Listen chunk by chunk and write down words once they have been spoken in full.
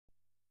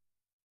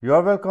You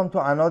are welcome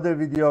to another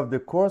video of the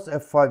course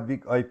F5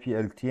 BIGIP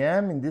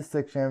LTM. In this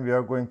section, we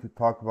are going to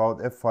talk about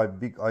F5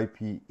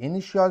 BIGIP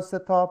initial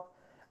setup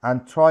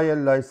and trial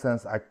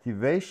license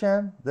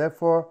activation.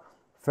 Therefore,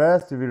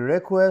 first we will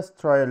request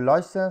trial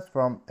license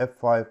from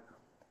F5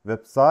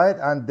 website,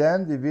 and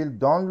then we will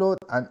download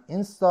and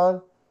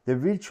install the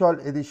virtual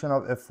edition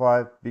of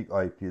F5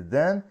 BIGIP.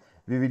 Then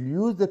we will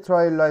use the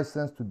trial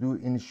license to do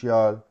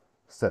initial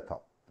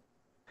setup.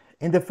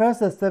 In the first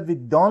step, we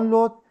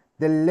download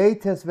the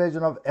latest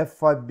version of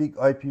F5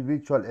 BIGIP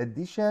Virtual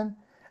Edition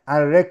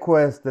and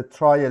request the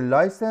trial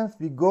license.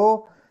 We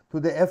go to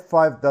the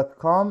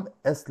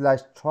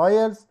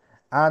f5.com/trials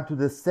and to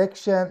the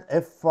section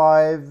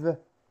F5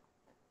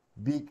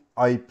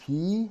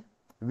 BIGIP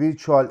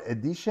Virtual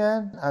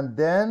Edition, and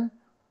then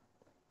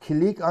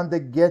click on the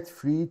Get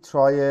Free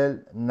Trial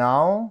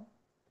Now.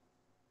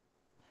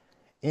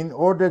 In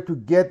order to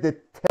get the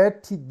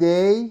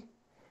 30-day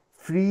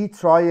free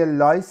trial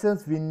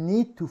license, we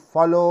need to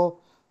follow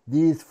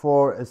these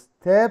 4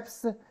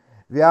 steps.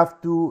 We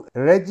have to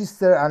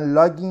register and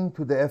log in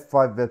to the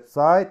F5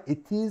 website.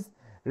 It is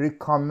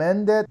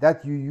recommended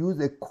that you use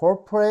a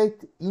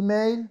corporate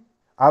email.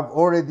 I've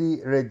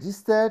already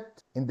registered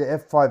in the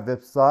F5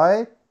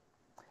 website.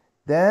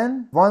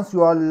 Then once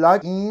you are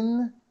logged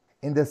in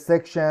the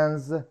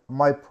sections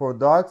My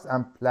Products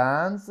and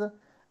Plans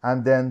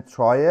and then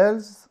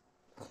Trials,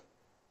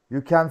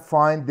 you can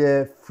find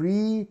the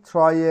free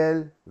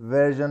trial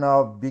version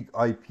of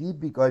BIGIP,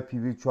 BIGIP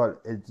Virtual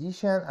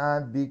Edition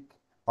and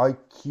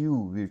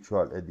BIGIQ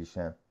Virtual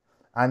Edition.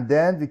 And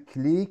then we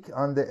click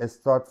on the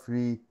Start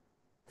Free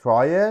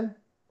Trial.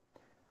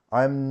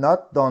 I'm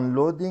not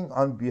downloading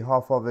on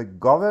behalf of a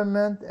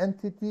government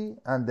entity,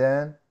 and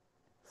then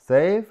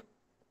Save.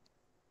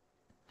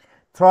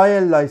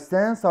 Trial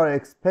license are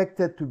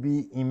expected to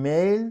be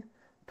emailed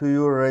to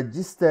your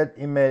registered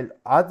email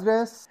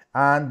address,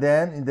 and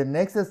then in the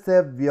next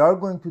step we are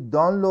going to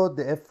download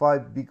the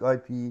F5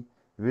 BIGIP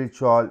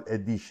Virtual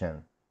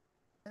Edition.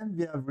 And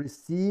we have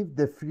received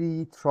the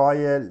free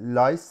trial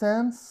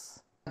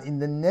license. In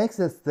the next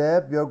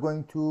step we are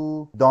going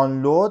to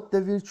download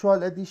the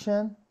virtual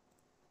edition,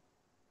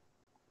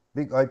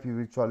 BIGIP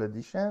Virtual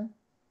Edition.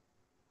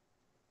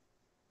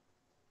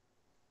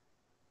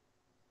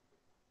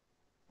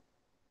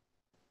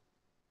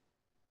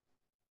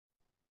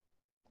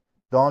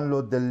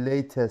 Download the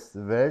latest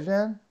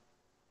version.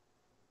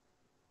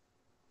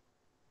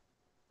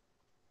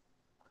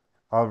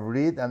 I've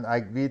read and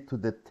agreed to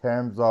the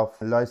terms of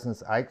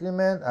license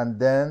agreement, and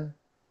then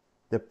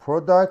the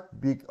product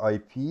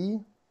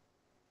BIGIP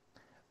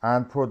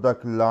and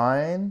product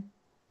line,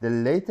 the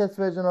latest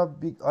version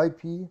of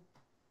BIGIP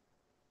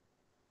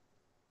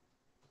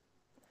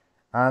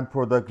and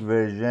product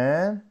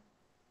version.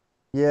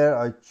 Here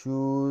I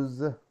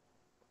choose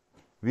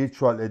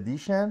virtual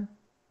edition.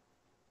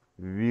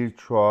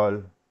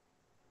 Virtual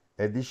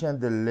edition,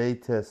 the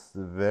latest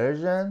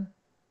version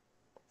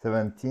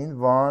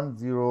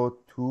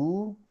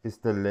 17.102 is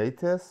the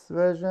latest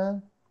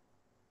version.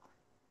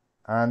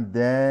 And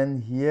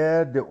then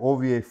here the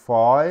OVA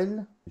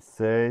file,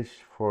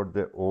 search for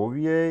the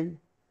OVA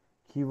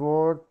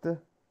keyword,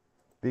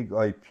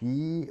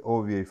 BIGIP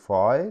OVA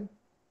file.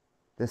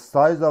 The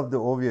size of the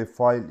OVA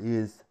file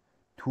is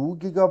 2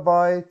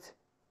 GB,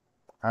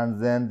 and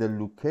then the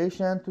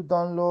location to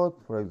download,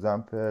 for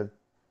example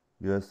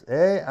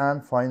USA,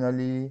 and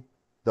finally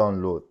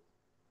download.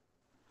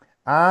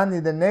 And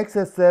in the next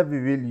step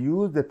we will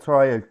use the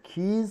trial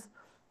keys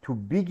to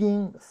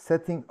begin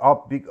setting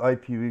up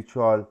BIGIP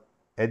Virtual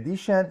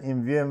Edition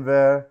in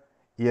VMware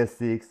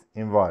ES6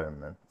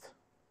 environment.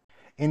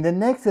 In the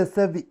next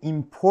step we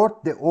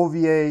import the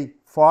OVA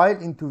file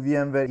into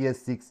VMware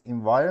ES6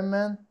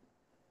 environment.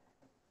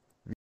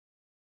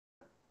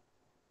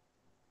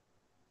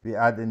 We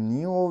add a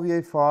new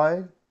OVA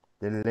file,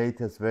 the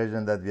latest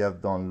version that we have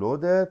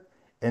downloaded,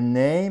 a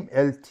name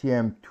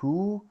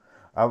LTM2.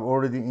 I've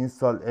already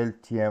installed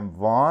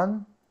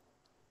LTM1,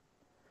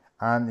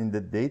 and in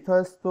the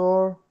data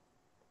store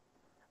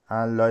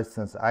and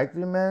license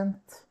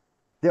agreement.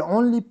 The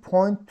only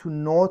point to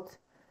note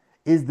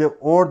is the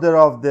order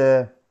of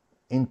the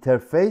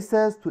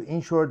interfaces to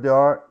ensure they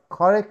are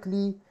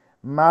correctly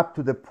mapped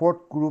to the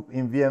port group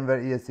in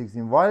VMware ES6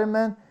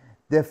 environment.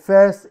 The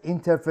first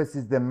interface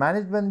is the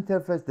management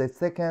interface, the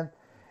second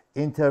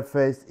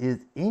interface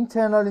is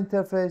internal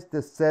interface, the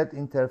third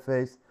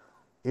interface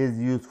is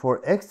used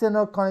for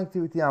external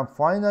connectivity, and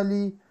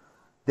finally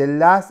the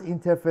last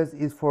interface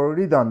is for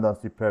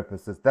redundancy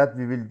purposes that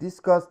we will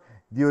discuss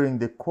during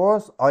the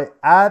course. I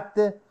add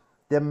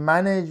the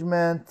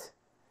management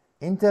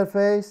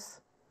interface,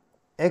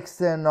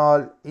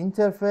 external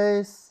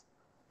interface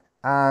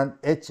and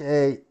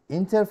HA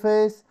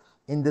interface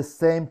in the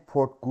same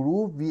port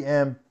group,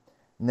 VM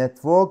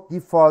network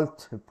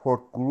default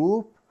port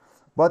group,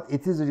 but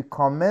it is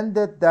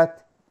recommended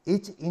that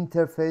each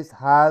interface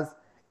has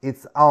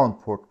its own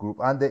port group,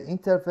 and the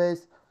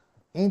interface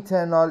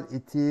internal,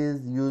 it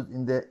is used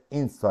in the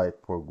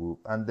inside port group.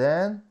 And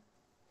then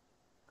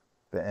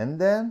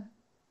beenden,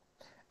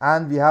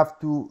 and we have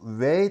to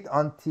wait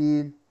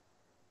until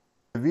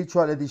the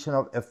virtual edition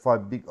of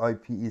F5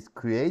 BIGIP is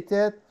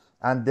created,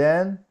 and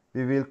then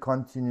we will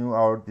continue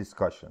our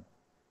discussion.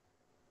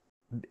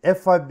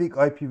 F5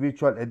 BIGIP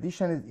virtual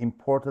edition is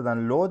imported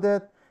and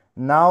loaded.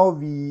 Now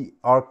we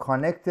are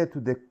connected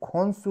to the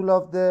console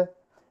of the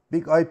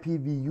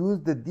BIGIP. We use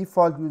the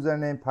default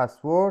username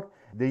password.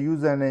 The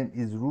username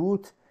is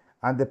root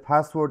and the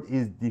password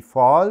is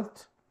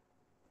default.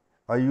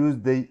 I use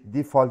the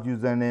default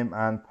username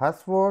and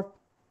password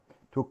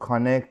to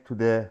connect to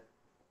the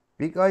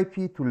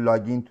BIGIP to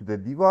log into the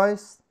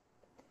device,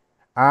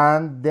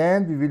 and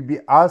then we will be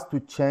asked to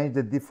change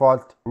the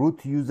default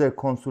root user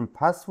console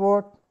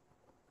password.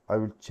 I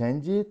will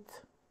change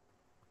it.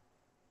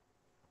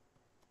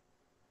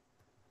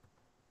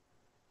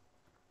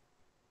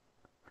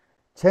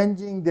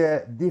 Changing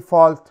the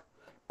default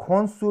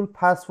console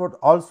password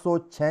also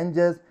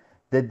changes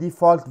the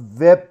default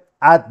web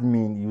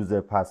admin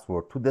user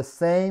password to the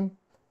same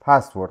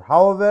password.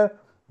 However,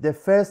 the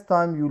first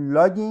time you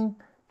log in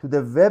to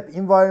the web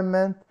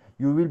environment,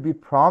 you will be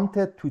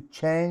prompted to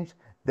change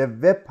the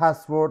web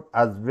password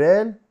as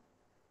well.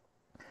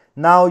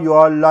 Now you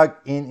are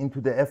logged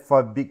into the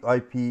F5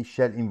 BIGIP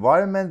shell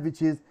environment,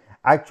 which is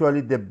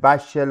actually the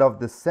bash shell of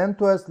the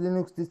CentOS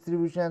Linux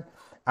distribution,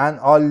 and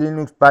all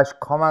Linux bash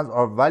commands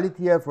are valid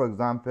here. For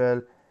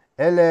example,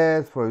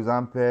 ls, for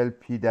example,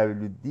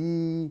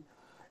 pwd,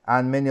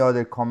 and many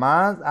other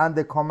commands. And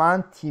the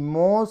command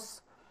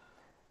tmos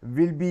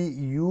will be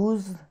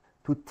used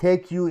to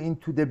take you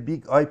into the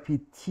BIGIP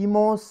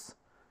tmos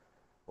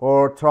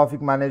or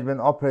traffic management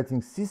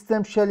operating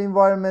system shell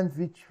environment,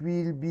 which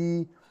will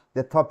be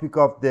the topic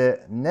of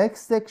the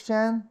next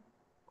section.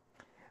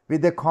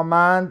 With the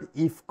command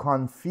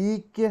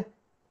ifconfig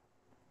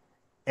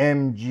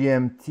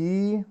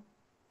mgmt,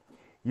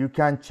 you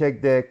can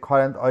check the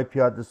current IP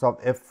address of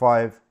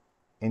F5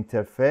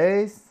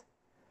 interface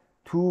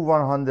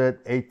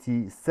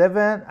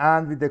 2187,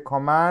 and with the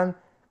command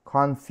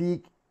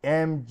config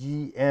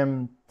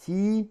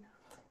mgmt,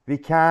 we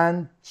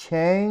can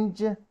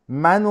change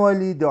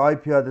manually the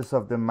IP address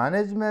of the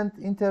management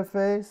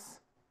interface.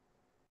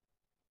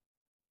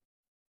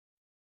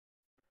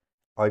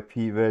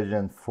 IP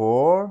version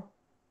 4,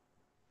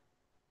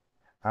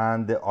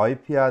 and the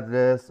IP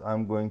address,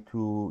 I'm going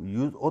to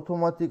use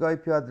automatic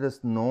IP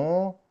address.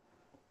 No,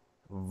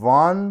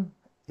 1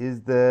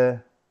 is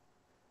the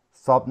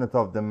subnet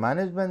of the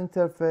management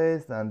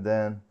interface, and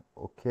then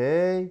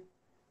OK,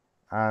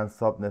 and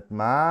subnet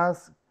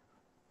mask.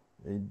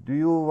 Do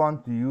you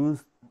want to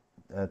use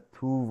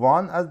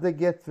 2.1 as the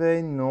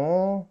gateway?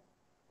 No.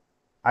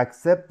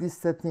 Accept this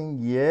setting?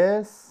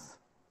 Yes.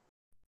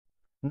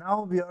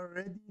 Now we are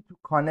ready to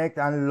connect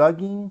and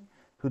log in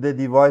to the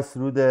device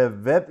through the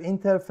web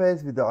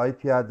interface with the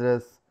IP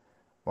address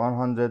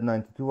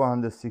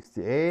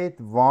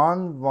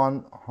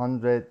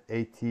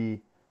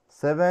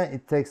 192.168.1.187.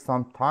 It takes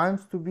some time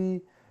to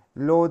be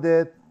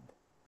loaded.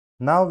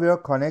 Now we are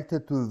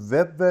connected to the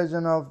web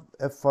version of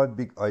F5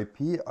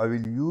 BIGIP. I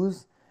will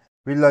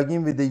log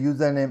in with the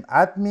username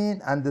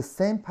admin and the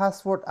same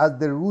password as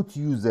the root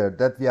user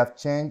that we have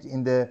changed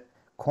in the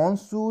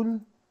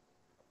console.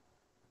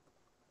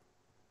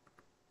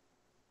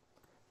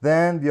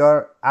 Then we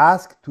are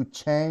asked to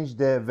change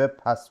the web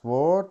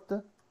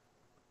password.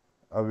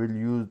 I will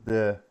use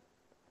the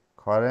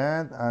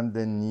current and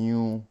the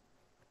new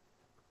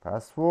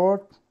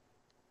password.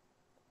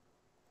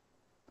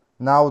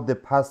 Now the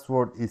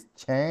password is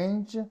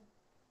changed.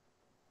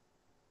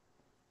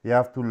 We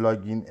have to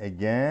log in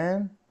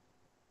again.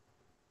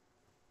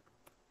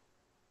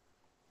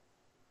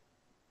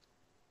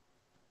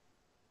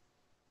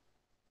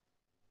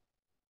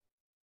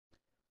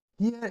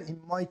 Here in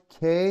my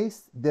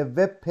case, the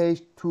web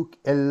page took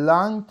a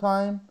long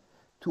time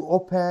to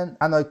open,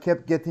 and I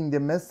kept getting the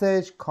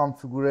message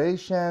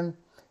configuration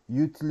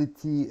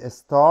utility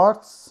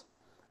starts.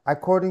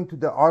 According to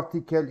the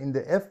article in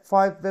the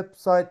F5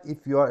 website,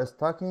 if you are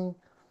stuck in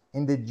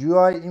the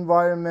GUI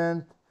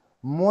environment,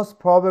 most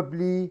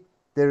probably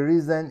the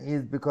reason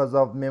is because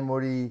of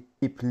memory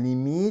chip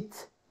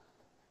limit.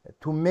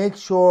 To make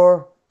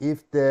sure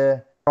if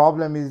the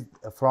problem is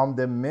from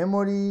the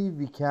memory,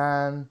 we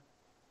can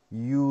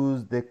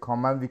use the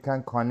command. We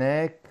can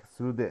connect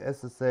through the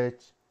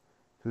SSH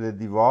to the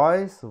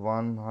device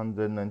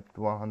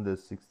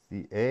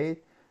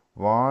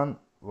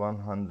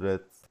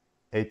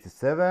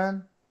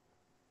 192.168.1.187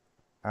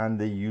 and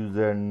the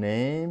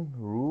username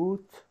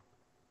root,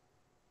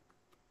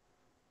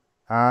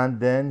 and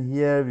then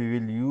here we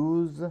will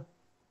use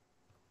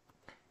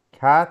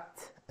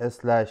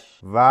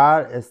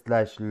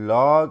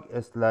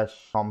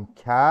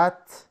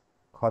cat/var/log/tomcat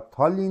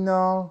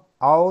Catalina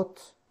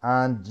out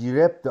and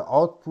direct the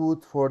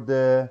output for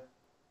the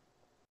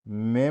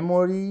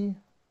memory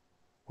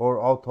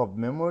or out of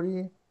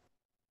memory.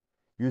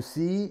 You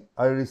see,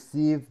 I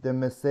received the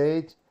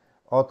message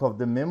out of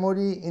the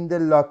memory in the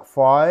log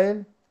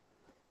file.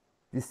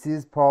 This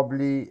is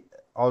probably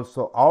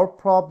also our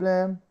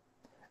problem,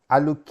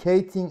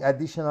 allocating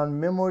additional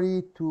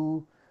memory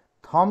to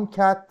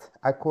Tomcat,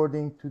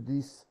 according to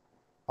this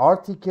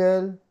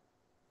article,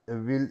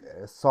 will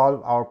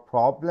solve our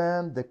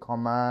problem. The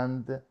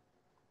command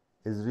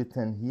is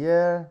written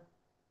here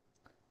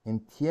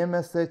in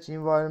TMSH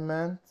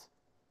environment.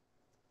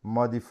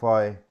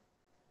 Modify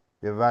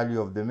the value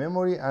of the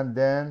memory and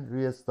then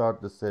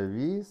restart the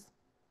service.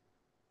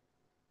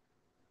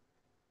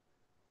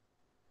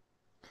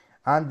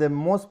 And then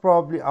most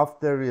probably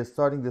after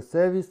restarting the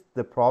service,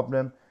 the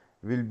problem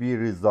will be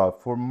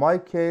resolved. For my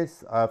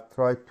case, I've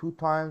tried 2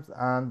 times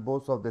and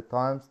both of the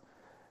times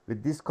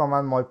with this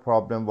command my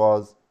problem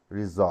was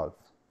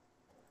resolved.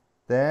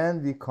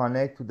 Then we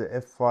connect to the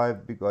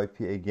F5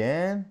 BIGIP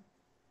again.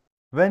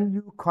 When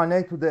you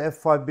connect to the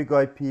F5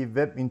 BIGIP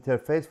web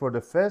interface for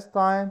the first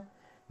time,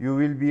 you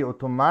will be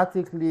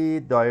automatically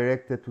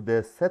directed to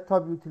the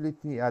setup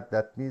utility, and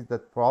that means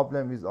that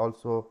problem is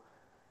also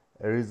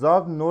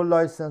resolved. No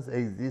license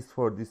exists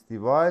for this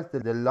device.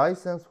 The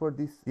license for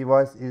this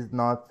device is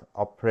not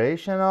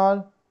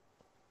operational.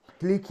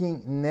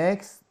 Clicking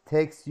next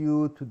takes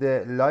you to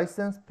the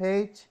license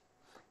page.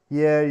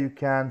 Here you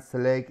can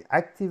select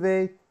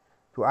activate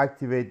to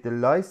activate the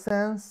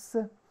license.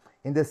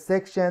 In the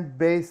section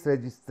base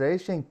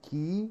registration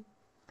key,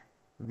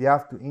 we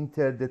have to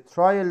enter the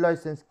trial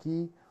license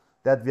key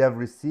that we have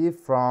received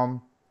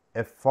from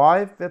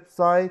F5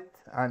 website,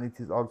 and it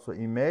is also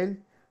emailed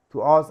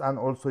to us, and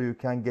also you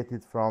can get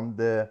it from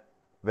the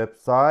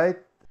website.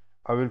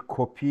 I will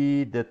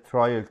copy the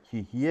trial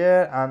key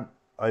here and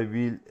I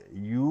will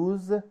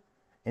use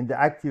in the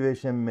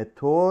activation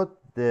method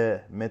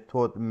the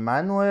method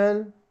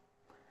manual,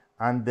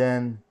 and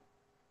then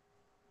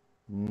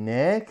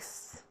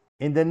next.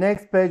 In the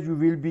next page we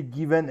will be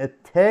given a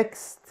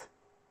text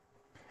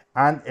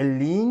and a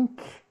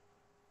link.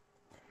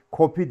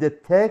 Copy the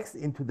text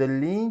into the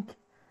link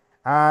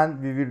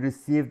and we will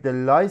receive the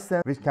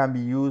license which can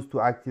be used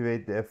to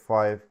activate the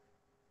F5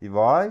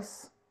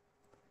 device.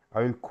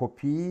 I will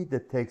copy the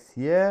text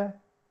here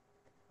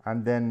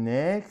and then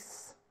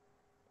next,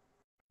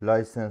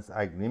 license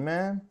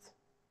agreement,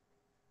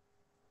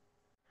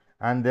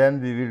 and then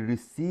we will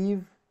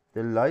receive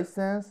the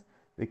license.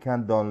 We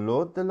can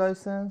download the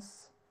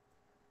license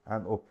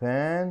and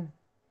open,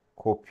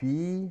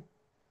 copy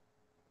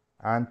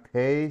and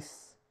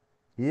paste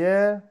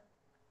here,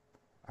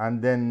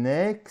 and then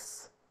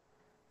next.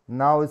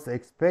 Now it's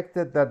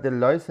expected that the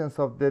license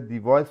of the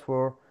device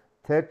for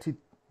 30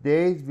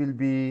 days will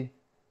be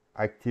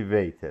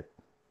activated.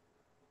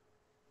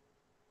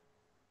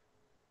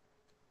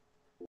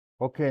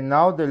 Okay,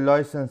 now the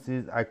license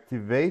is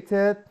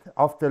activated.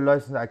 After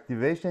license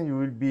activation, you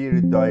will be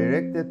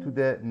redirected to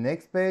the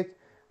next page,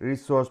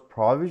 resource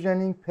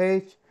provisioning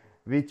page,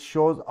 which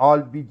shows all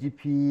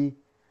BIGIP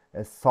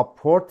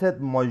supported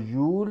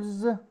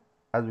modules.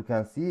 As you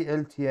can see,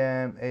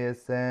 LTM,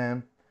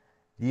 ASM,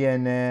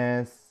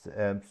 DNS,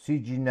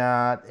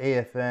 CGNAT,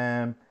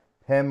 AFM,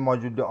 PEM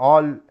module,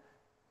 all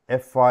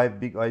F5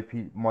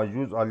 BIGIP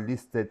modules are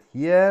listed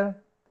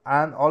here,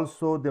 and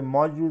also the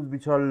modules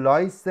which are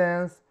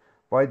licensed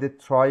by the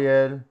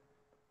trial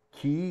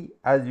key.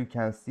 As you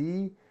can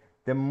see,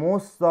 the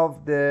most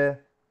of the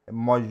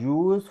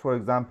modules, for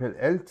example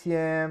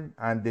LTM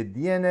and the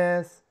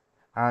DNS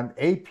and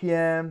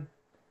APM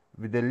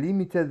with the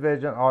limited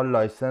version, are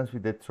licensed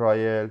with the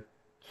trial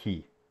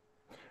key.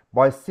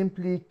 By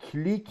simply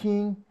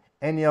clicking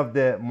any of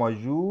the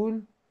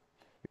module,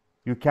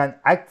 you can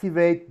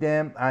activate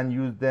them and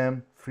use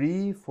them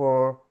free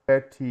for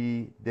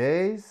 30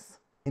 days.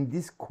 In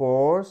this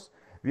course,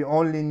 we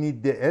only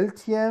need the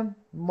LTM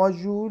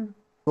module,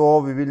 so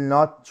we will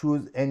not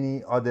choose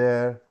any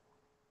other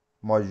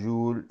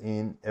module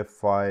in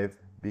F5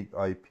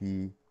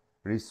 BIGIP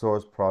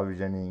resource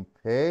provisioning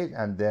page,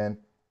 and then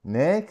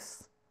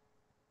next.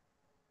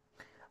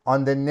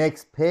 On the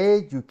next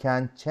page, you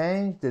can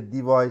change the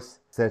device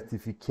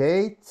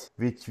certificate,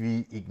 which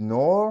we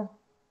ignore,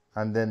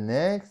 and then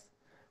next.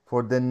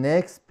 For the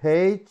next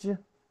page,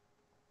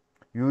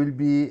 you will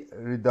be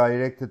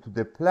redirected to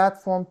the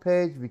platform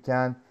page. We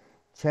can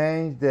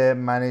change the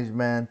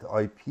management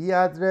IP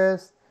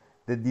address,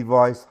 the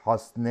device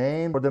host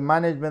name. For the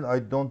management, I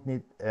don't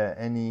need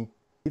any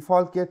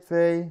default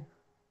gateway.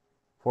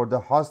 For the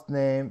host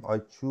name, I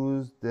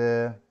choose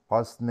the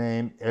host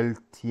name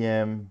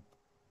LTM2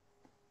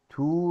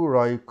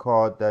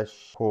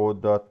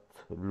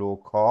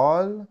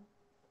 Raika-co.local,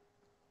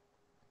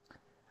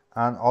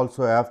 and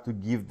also I have to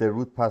give the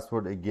root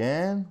password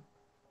again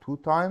 2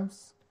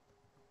 times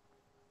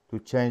to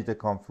change the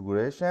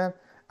configuration,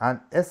 and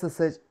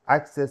SSH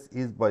access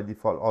is by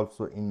default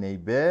also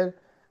enabled,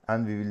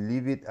 and we will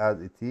leave it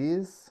as it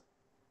is,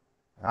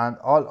 and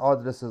all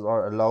addresses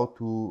are allowed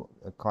to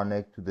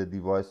connect to the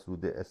device through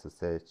the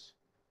SSH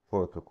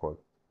protocol.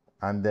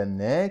 And then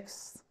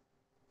next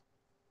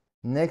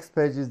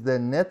page is the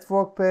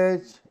network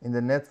page. In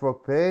the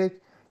network page,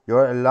 you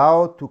are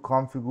allowed to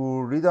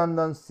configure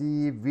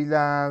redundancy,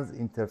 VLANs,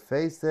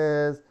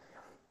 interfaces,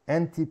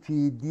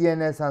 NTP,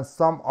 DNS, and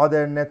some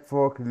other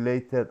network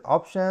related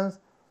options.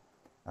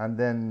 And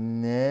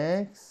then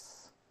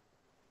next,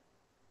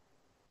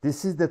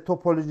 This is the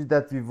topology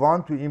that we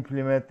want to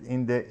implement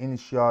in the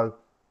initial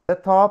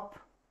setup.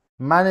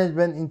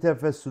 Management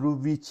interface through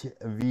which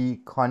we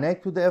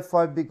connect to the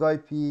F5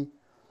 BIGIP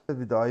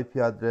with the IP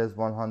address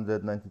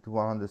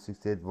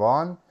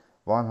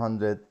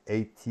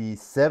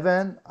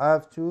 192.168.1.187 I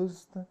have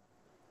chosen,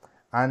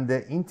 and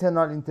the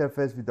internal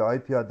interface with the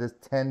IP address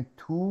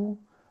 10.2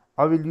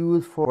 I will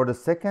use for the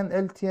second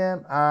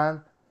LTM,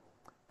 and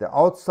the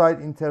outside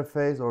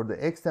interface or the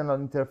external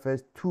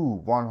interface to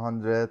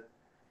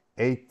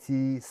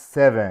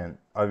 187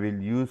 I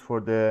will use for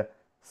the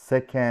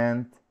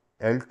second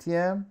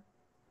LTM.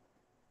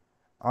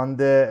 On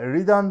the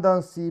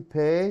redundancy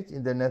page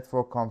in the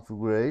network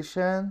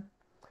configuration,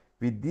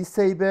 we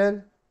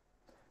disable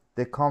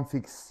the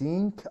config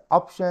sync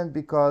option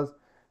because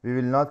we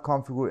will not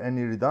configure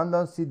any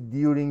redundancy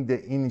during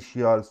the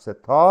initial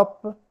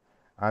setup.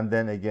 And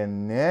then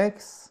again,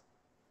 next.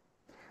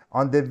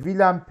 On the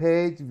VLAN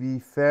page, we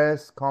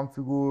first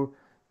configure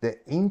the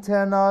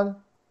internal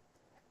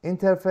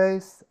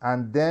interface,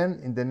 and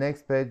then in the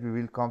next page we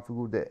will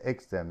configure the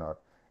external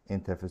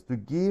interface.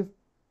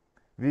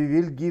 We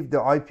will give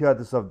the IP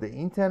address of the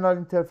internal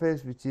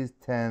interface, which is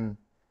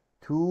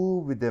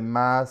 10.2 with the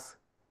mask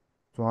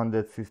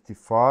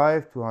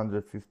 255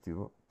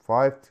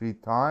 3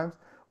 times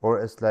or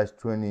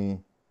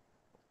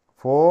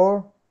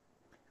 /24,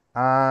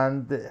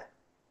 and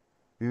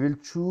we will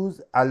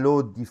choose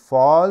allow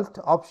default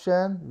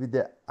option. With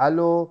the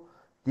allow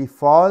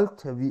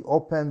default, we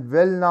open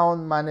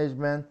well-known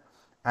management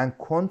and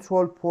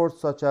control ports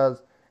such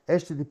as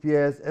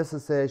HTTPS,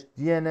 SSH,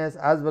 DNS,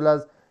 as well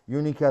as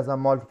unicast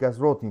and multicast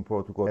routing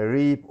protocol,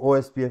 RIP,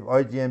 OSPF,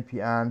 IGMP,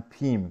 and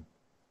PIM.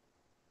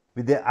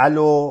 With the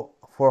allow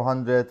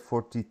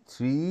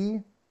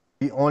 443,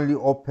 we only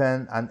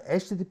open an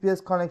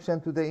HTTPS connection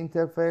to the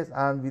interface,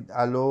 and with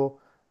allow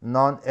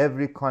none,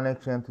 every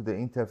connection to the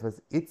interface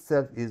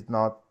itself is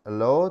not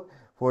allowed.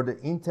 For the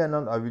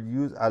internal, I will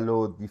use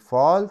allow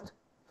default,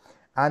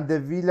 and the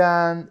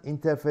VLAN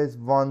interface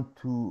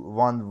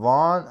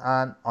 1211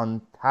 and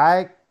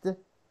untagged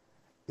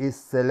is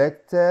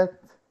selected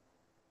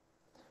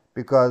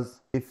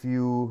because if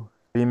you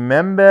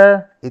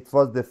remember, it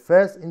was the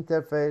first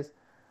interface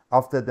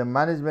after the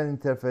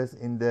management interface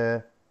in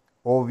the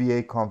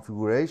OVA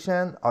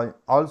configuration. I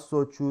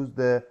also choose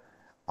the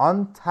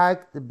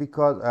untagged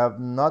because I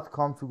have not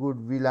configured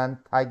VLAN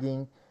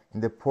tagging in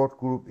the port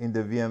group in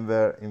the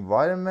VMware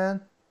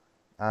environment,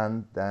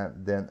 and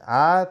then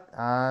add,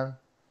 and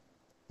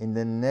in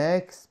the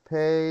next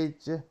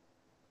page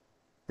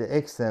the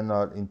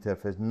external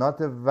interface, not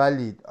a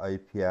valid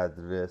IP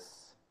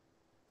address.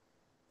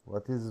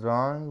 What is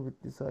wrong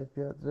with this IP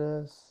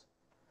address?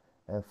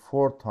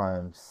 4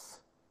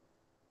 times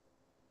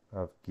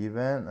I've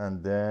given,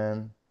 and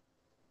then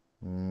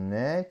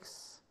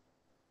next.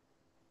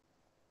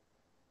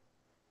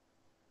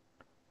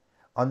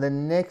 On the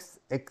next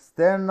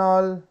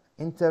external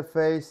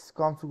interface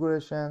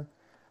configuration,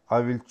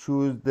 I will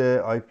choose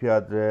the IP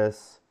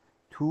address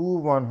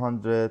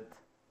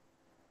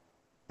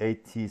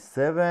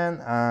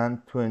 187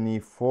 and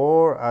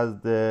 24 as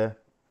the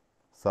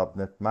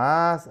subnet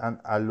mask, and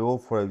allow,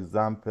 for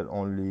example,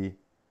 only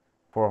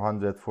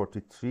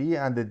 443,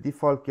 and the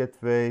default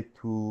gateway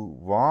to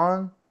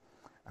 1,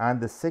 and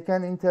the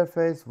second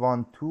interface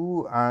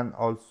 1.2, and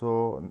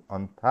also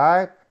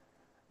untag,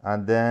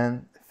 and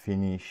then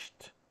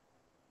finished.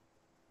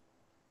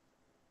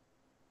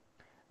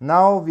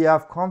 Now we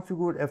have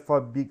configured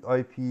F5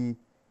 BIGIP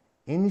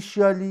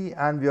initially,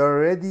 and we are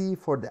ready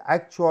for the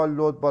actual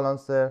load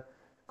balancer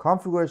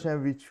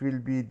configuration, which will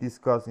be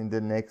discussed in the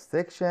next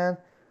section.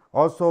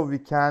 Also, we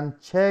can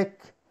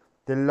check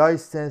the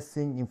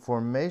licensing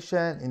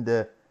information in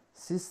the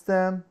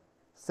system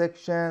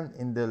section.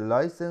 In the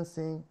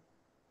licensing,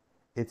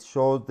 it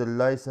shows the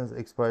license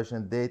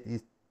expiration date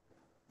is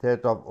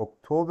 3rd of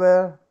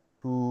October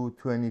to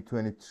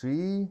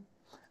 2023,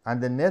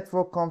 and the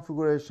network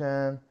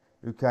configuration,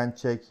 you can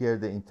check here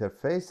the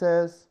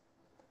interfaces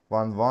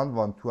 1.1,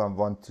 1.2, and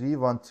 1.3.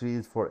 1.3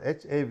 is for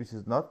HA, which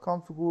is not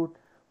configured.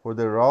 For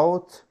the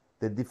route,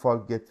 the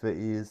default gateway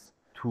is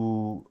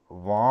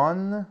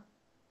 2.1,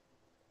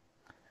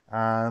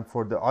 and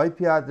for the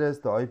IP address,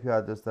 the IP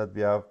address that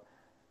we have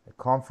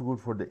configured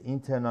for the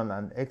internal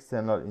and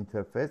external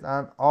interface,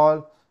 and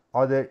all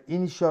other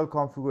initial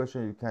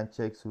configuration you can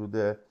check through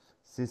the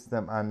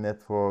system and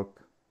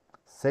network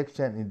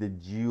section in the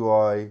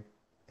GUI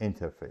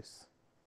interface.